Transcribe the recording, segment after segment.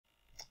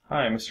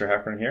Hi, Mr.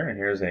 Heffron here, and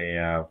here's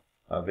a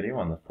video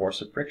on the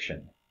force of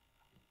friction.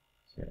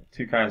 So we got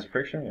two kinds of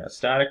friction. We got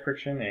static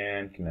friction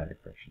and kinetic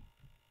friction.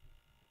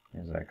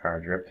 Here's that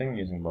car drifting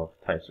using both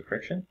types of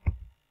friction.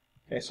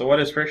 Okay, so what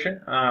is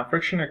friction?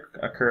 Friction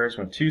occurs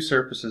when two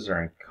surfaces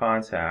are in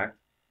contact,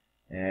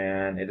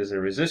 and it is a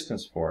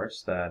resistance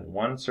force that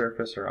one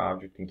surface or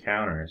object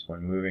encounters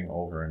when moving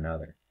over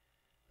another.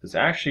 There's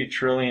actually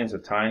trillions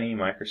of tiny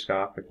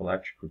microscopic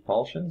electric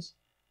repulsions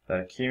that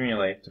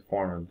accumulate to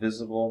form a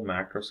visible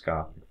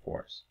macroscopic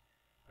force.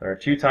 There are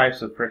two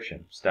types of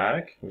friction: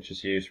 static, which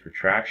is used for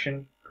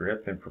traction,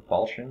 grip, and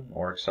propulsion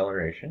or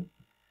acceleration,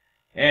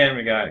 and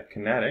we got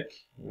kinetic,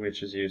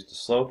 which is used to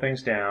slow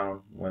things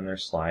down when they're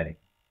sliding,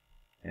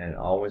 and it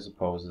always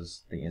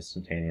opposes the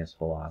instantaneous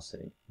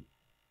velocity.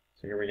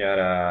 So here we got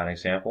an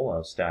example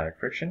of static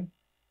friction.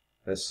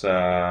 This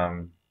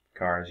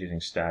car is using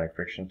static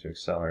friction to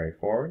accelerate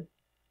forward.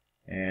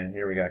 And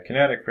here we got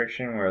kinetic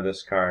friction, where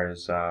this car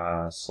is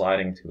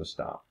sliding to a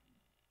stop.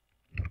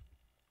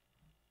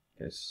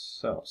 Okay,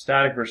 so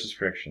static versus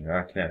friction,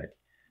 kinetic.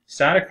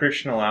 Static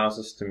friction allows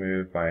us to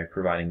move by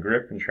providing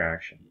grip and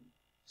traction.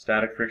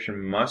 Static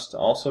friction must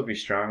also be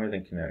stronger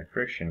than kinetic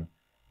friction,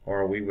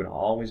 or we would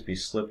always be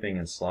slipping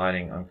and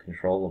sliding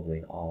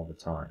uncontrollably all the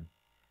time.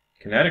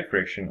 Kinetic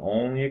friction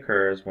only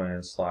occurs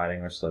when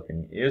sliding or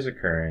slipping is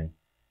occurring,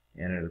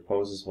 and it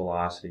opposes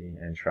velocity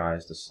and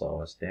tries to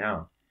slow us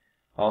down.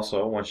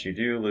 Also, once you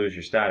do lose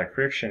your static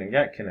friction and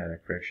get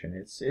kinetic friction,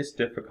 it's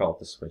difficult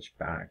to switch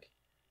back.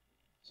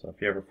 So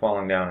if you're ever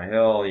falling down a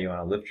hill, you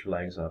want to lift your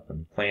legs up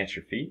and plant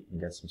your feet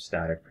and get some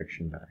static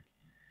friction back.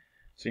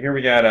 So here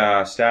we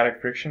got static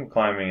friction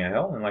climbing a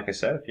hill, and like I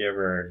said, if you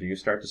ever do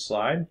start to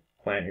slide,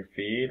 plant your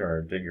feet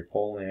or dig your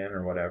pole in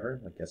or whatever,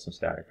 get some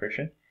static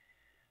friction.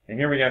 And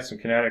here we got some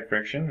kinetic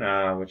friction,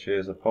 which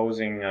is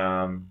opposing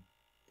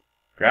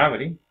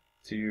gravity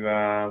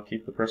to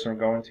keep the person from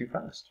going too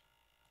fast.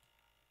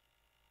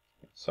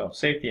 So,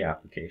 safety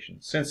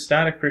applications. Since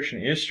static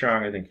friction is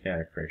stronger than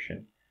kinetic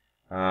friction,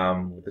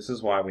 this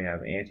is why we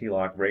have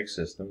anti-lock brake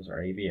systems, or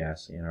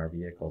ABS, in our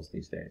vehicles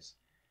these days.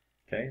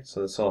 Okay,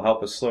 so this will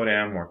help us slow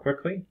down more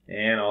quickly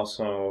and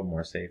also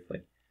more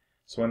safely.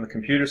 So when the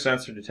computer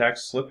sensor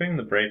detects slipping,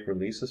 the brake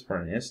releases for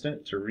an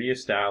instant to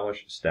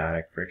re-establish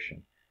static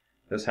friction.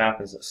 This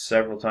happens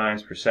several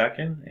times per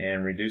second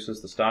and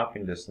reduces the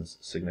stopping distance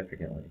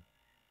significantly.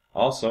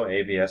 Also,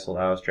 ABS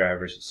allows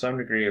drivers some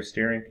degree of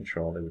steering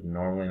control they would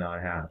normally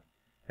not have.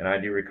 And I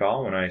do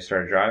recall when I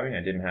started driving,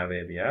 I didn't have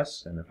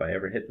ABS, and if I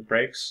ever hit the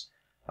brakes,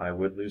 I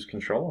would lose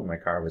control and my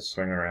car would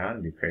swing around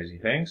and do crazy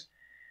things.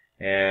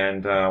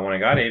 And when I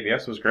got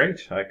ABS, it was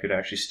great. I could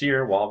actually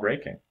steer while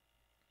braking.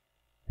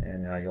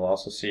 And you'll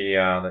also see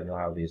that you'll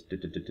have these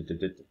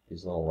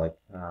little like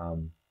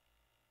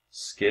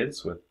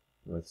skids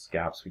with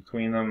gaps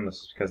between them. This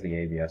is because the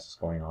ABS is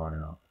going on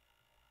and off.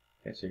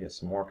 Okay, so you get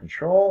some more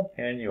control,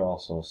 and you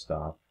also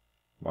stop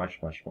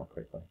much more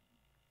quickly.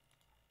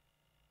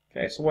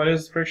 Okay, so what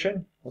is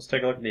friction? Let's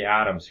take a look at the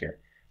atoms here.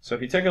 So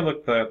if you take a look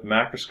at the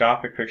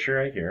macroscopic picture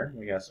right here,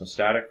 we got some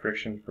static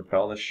friction to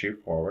propel this shoe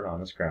forward on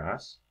this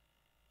grass.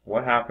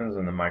 What happens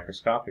in the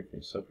microscopic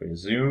view? So if we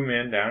zoom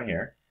in down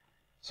here,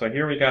 so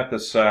here we got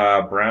this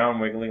brown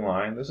wiggly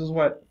line. This is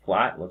what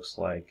flat looks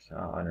like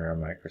under a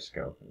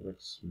microscope. It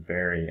looks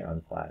very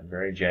unflat,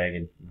 very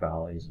jagged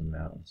valleys and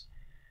mountains.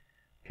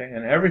 Okay,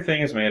 and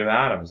everything is made of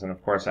atoms, and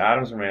of course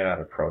atoms are made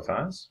out of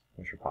protons,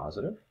 which are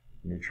positive,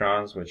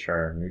 neutrons, which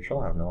are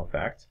neutral, have no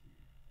effect,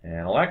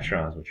 and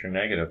electrons, which are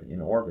negative, in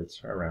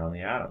orbits around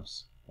the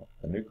atoms,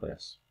 the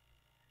nucleus.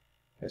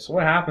 Okay, so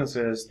what happens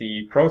is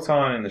the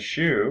proton in the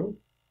shoe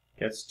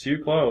gets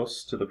too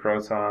close to the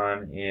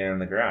proton in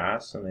the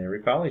grass, and they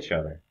repel each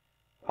other.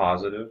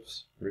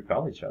 Positives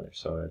repel each other,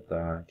 so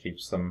it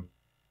keeps them,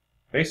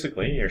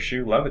 basically, your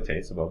shoe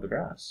levitates above the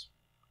grass.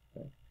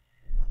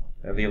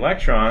 The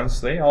electrons,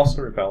 they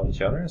also repel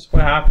each other. So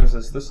what happens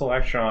is this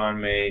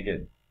electron may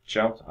get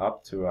jumped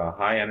up to a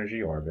high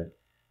energy orbit,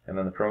 and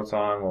then the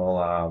proton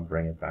will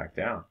bring it back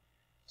down.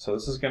 So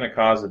this is going to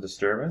cause a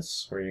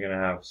disturbance where you're going to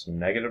have some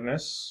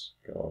negativeness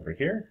go over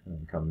here and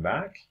then come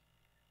back.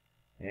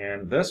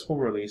 And this will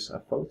release a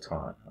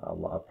photon,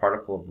 a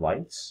particle of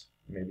light,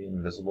 maybe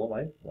invisible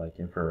light, like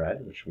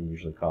infrared, which we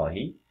usually call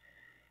heat.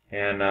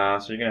 And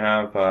so you're going to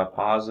have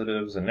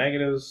positives and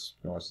negatives,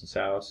 north and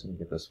south, and you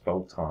get this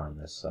photon,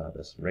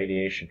 this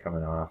radiation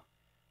coming off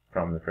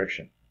from the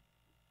friction.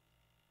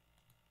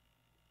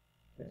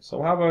 Okay,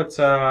 so how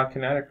about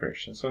kinetic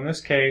friction? So in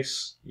this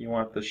case, you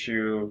want the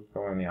shoe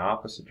going in the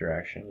opposite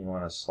direction. You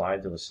want to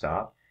slide to a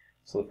stop.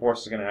 So the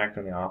force is going to act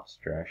in the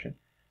opposite direction.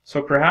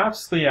 So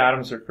perhaps the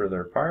atoms are further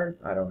apart.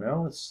 I don't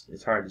know.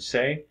 It's hard to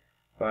say.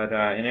 But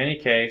in any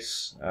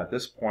case, at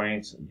this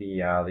point,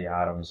 the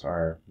atoms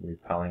are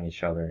repelling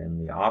each other in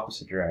the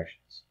opposite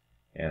directions,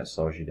 and it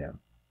slows you down.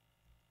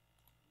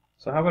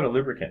 So how about a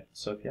lubricant?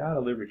 So if you add a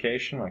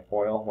lubrication like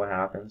oil, what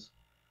happens?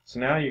 So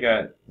now you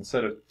got,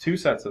 instead of two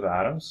sets of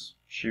atoms,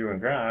 shoe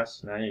and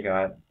grass, now you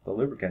got the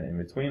lubricant in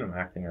between them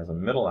acting as a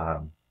middle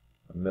atom,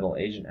 a middle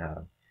agent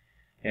atom.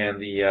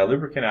 And the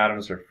lubricant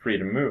atoms are free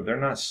to move. They're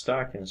not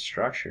stuck in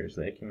structures.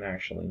 They can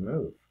actually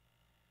move.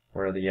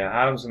 Where the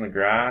atoms in the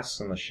grass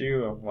and the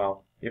shoe,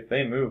 well, if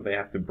they move, they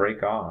have to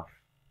break off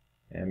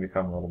and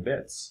become little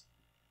bits.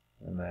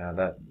 And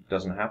that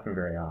doesn't happen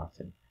very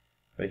often.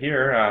 But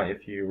here,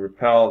 if you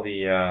repel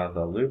the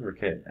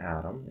lubricant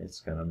atom,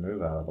 it's going to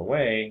move out of the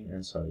way,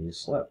 and so you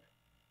slip.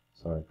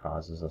 So it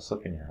causes a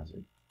slipping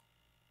hazard.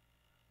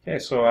 Okay,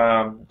 so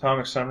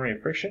atomic summary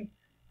of friction.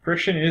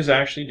 Friction is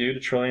actually due to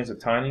trillions of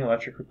tiny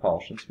electric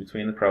repulsions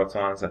between the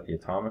protons at the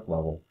atomic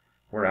level,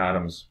 where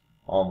atoms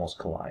almost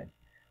collide.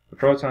 The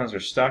protons are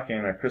stuck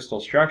in a crystal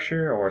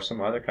structure or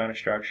some other kind of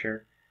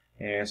structure,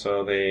 and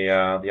so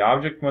the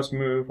object must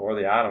move or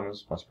the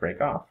atoms must break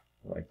off.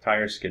 Like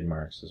tire skid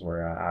marks is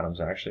where atoms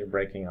are actually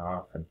breaking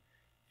off and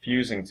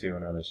fusing to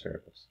another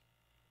surface.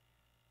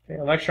 Okay,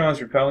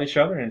 electrons repel each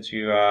other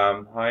into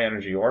high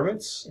energy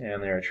orbits,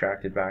 and they're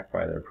attracted back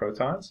by their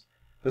protons.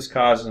 This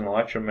causes an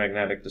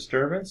electromagnetic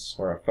disturbance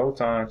or a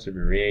photon to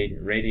be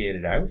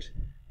radiated out,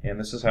 and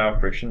this is how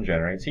friction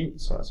generates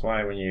heat. So that's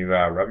why when you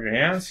rub your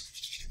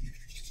hands,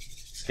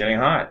 it's getting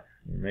hot.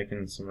 You're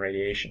making some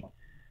radiation.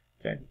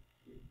 Okay.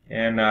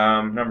 And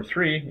number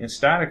 3, in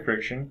static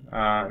friction,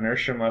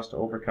 inertia must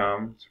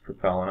overcome to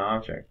propel an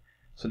object.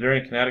 So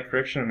during kinetic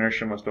friction,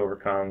 inertia must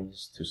overcome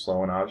to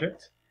slow an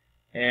object.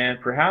 And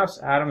perhaps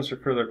atoms are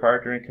further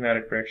apart during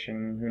kinetic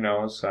friction. Who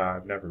knows?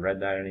 I've never read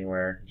that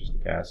anywhere. Just a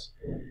guess.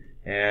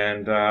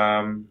 And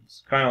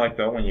it's kind of like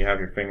though when you have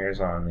your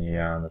fingers on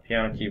the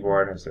piano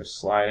keyboard as they're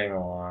sliding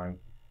along.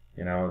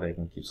 You know, they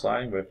can keep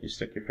sliding, but if you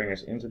stick your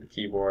fingers into the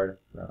keyboard,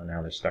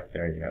 now they're stuck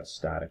there. You got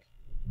static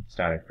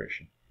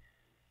friction.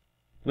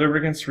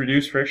 Lubricants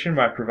reduce friction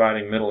by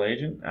providing middle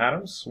agent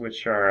atoms,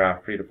 which are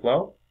free to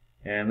flow,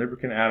 and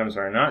lubricant atoms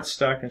are not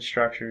stuck in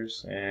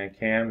structures and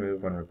can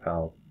move when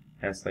repelled.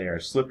 Hence, they are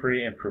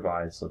slippery and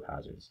provide slip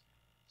hazards.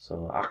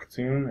 So,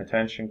 Achtung,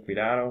 attention,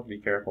 cuidado, be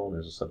careful,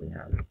 there's a slipping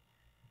hazard.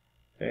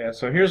 Okay,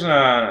 so here's an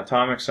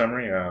atomic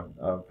summary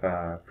of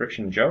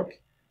friction joke.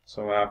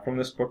 So, from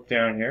this book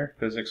down here,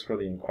 Physics for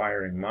the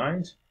Inquiring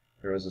Mind,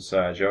 there was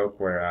this joke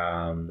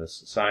where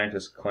this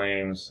scientist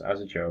claims, as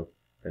a joke,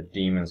 that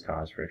demons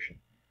cause friction.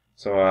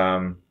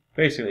 So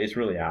basically it's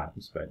really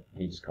atoms, but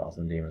he just calls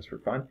them demons for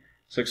fun.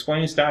 So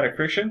explain static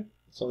friction.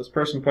 So this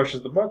person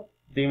pushes the book,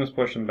 demons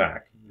push them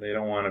back. They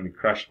don't want to be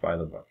crushed by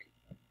the book.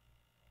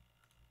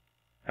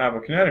 How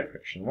about kinetic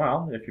friction?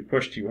 Well, if you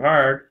push too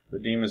hard, the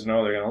demons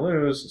know they're going to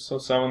lose, so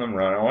some of them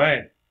run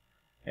away.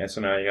 And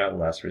so now you got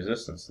less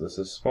resistance. This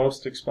is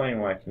supposed to explain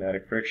why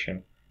kinetic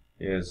friction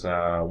is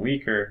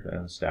weaker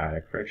than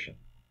static friction.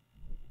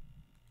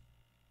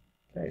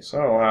 Okay, so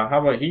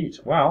how about heat?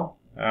 Well,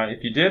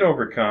 if you did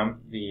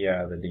overcome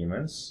the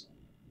demons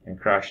and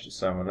crushed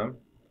some of them,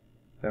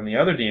 then the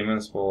other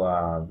demons will,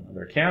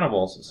 they're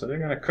cannibals, so they're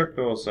going to cook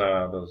those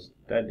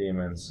dead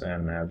demons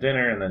and have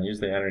dinner and then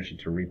use the energy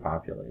to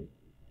repopulate.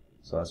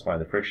 So that's why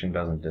the friction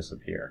doesn't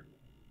disappear.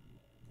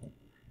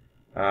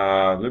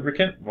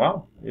 Lubricant,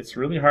 well, it's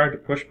really hard to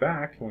push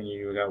back when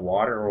you got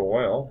water or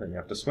oil that you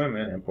have to swim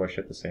in and push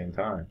at the same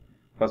time.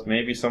 Plus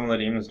maybe some of the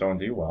demons don't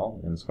do well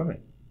in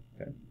swimming.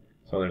 Okay?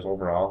 So there's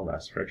overall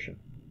less friction.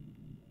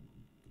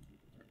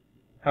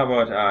 How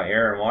about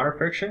air and water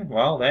friction?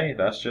 Well,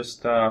 that's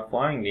just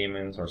flying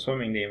demons or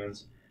swimming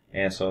demons,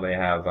 and so they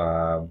have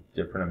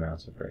different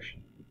amounts of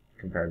friction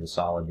compared to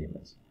solid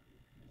demons.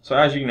 So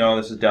as you know,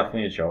 this is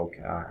definitely a joke.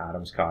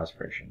 Atoms cause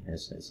friction.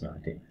 It's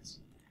not demons.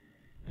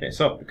 Okay,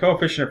 so the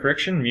coefficient of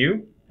friction,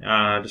 mu,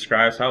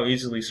 describes how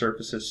easily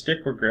surfaces stick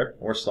or grip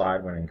or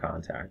slide when in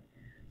contact.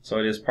 So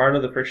it is part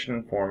of the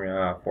friction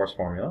formula, force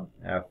formula.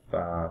 F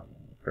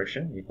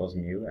friction equals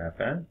mu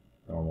Fn,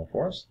 normal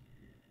force.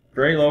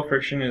 Very low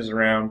friction is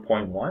around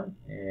 0.1,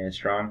 and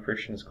strong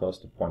friction is close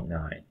to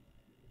 0.9.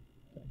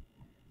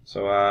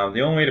 So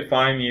the only way to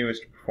find mu is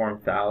to perform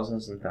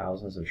thousands and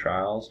thousands of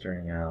trials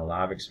during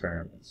lab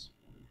experiments.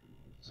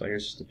 So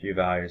here's just a few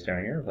values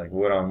down here, like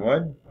wood on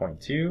wood,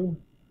 0.2.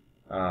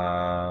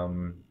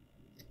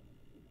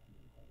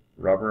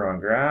 Rubber on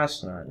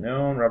grass, not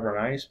known. Rubber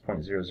on ice,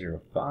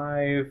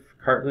 0.005.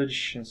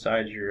 Cartilage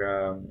inside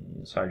your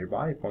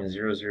body,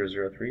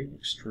 0.0003.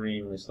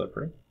 Extremely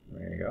slippery.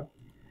 There you go.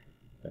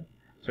 Okay.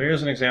 So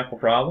here's an example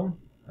problem.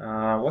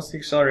 What's the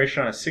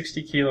acceleration on a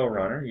 60 kilo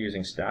runner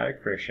using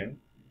static friction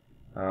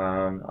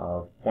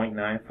of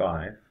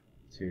 0.95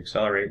 to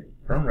accelerate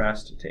from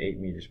rest to 8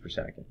 meters per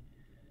second?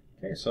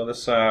 Okay, so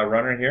this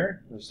runner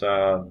here, there's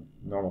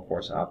normal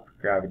force up,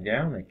 gravity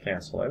down, they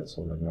cancel out,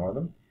 so we'll ignore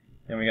them.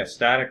 And we got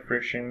static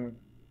friction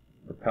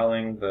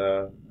propelling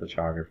the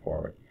jogger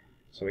forward.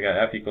 So we got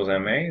F equals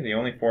ma. The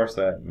only force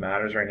that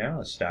matters right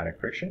now is static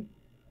friction,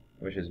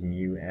 which is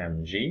mu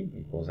mg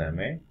equals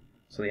ma.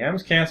 So the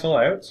m's cancel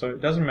out, so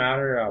it doesn't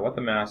matter what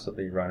the mass of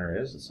the runner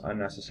is. It's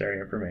unnecessary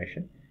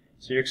information.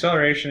 So your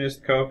acceleration is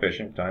the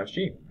coefficient times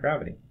g,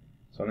 gravity.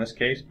 So in this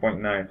case,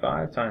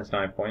 0.95 times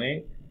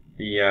 9.8.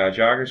 The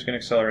jogger is going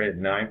to accelerate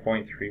at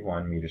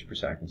 9.31 meters per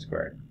second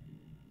squared.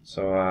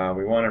 So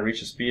we want to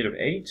reach a speed of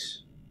 8.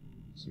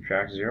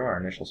 Subtract 0, our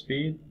initial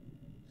speed.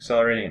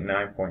 Accelerating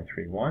at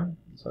 9.31.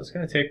 So it's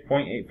going to take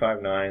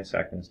 0.859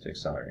 seconds to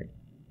accelerate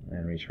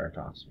and reach our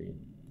top speed.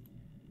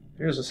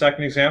 Here's a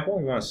second example.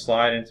 We want to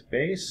slide into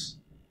base.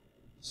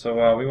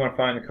 So we want to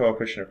find the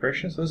coefficient of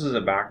friction. So this is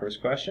a backwards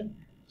question.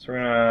 So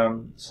we're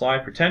going to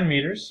slide for 10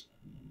 meters,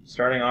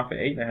 starting off at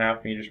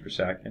 8.5 meters per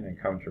second,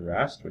 and come to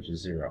rest, which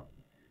is 0.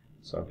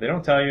 So if they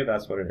don't tell you,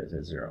 that's what it is.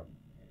 It's 0.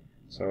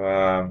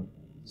 So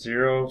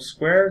 0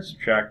 squared,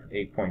 subtract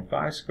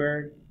 8.5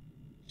 squared,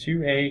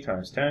 2a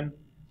times 10.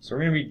 So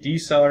we're going to be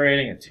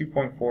decelerating at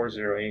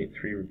 2.4083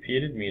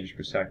 repeated meters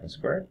per second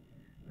squared.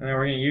 And then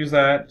we're going to use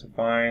that to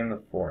find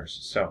the force.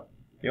 So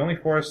the only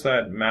force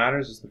that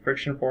matters is the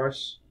friction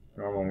force.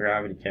 Normal and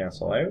gravity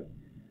cancel out.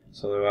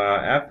 So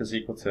F is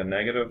equal to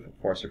negative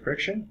force of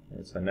friction.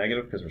 It's a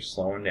negative because we're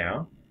slowing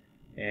down.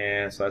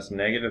 And so that's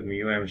negative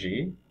mu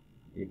mg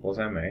equals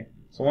ma.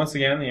 So once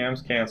again, the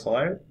m's cancel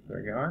out.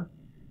 They're gone.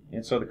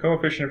 And so the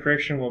coefficient of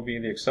friction will be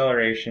the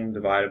acceleration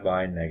divided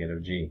by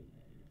negative g.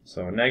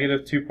 So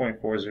negative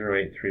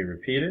 2.4083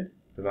 repeated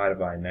divided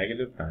by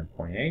negative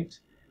 9.8.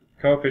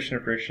 Coefficient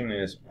of friction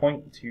is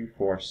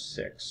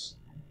 0.246.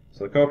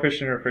 So the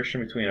coefficient of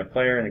friction between a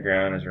player and the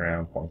ground is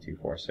around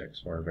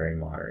 0.246, or very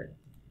moderate.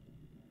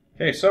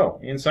 Okay,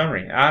 so in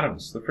summary,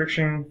 atoms. The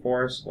friction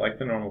force, like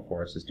the normal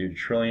force, is due to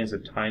trillions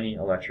of tiny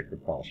electric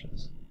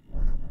repulsions.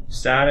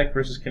 Static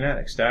versus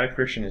kinetic. Static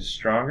friction is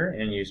stronger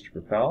and used to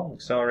propel,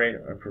 accelerate,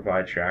 and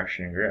provide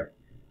traction and grip.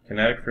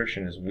 Kinetic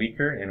friction is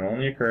weaker and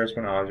only occurs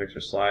when objects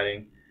are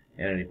sliding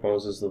and it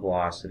opposes the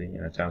velocity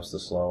and attempts to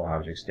slow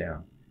objects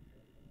down.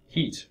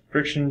 Heat.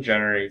 Friction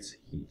generates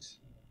heat.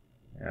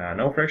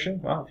 No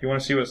friction? Well, if you want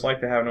to see what it's like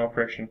to have no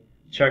friction,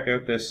 check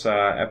out this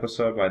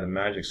episode by the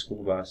Magic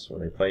School Bus where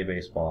they play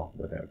baseball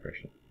without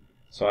friction.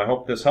 So I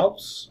hope this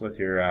helps with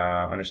your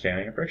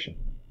understanding of friction.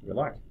 Good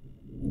luck.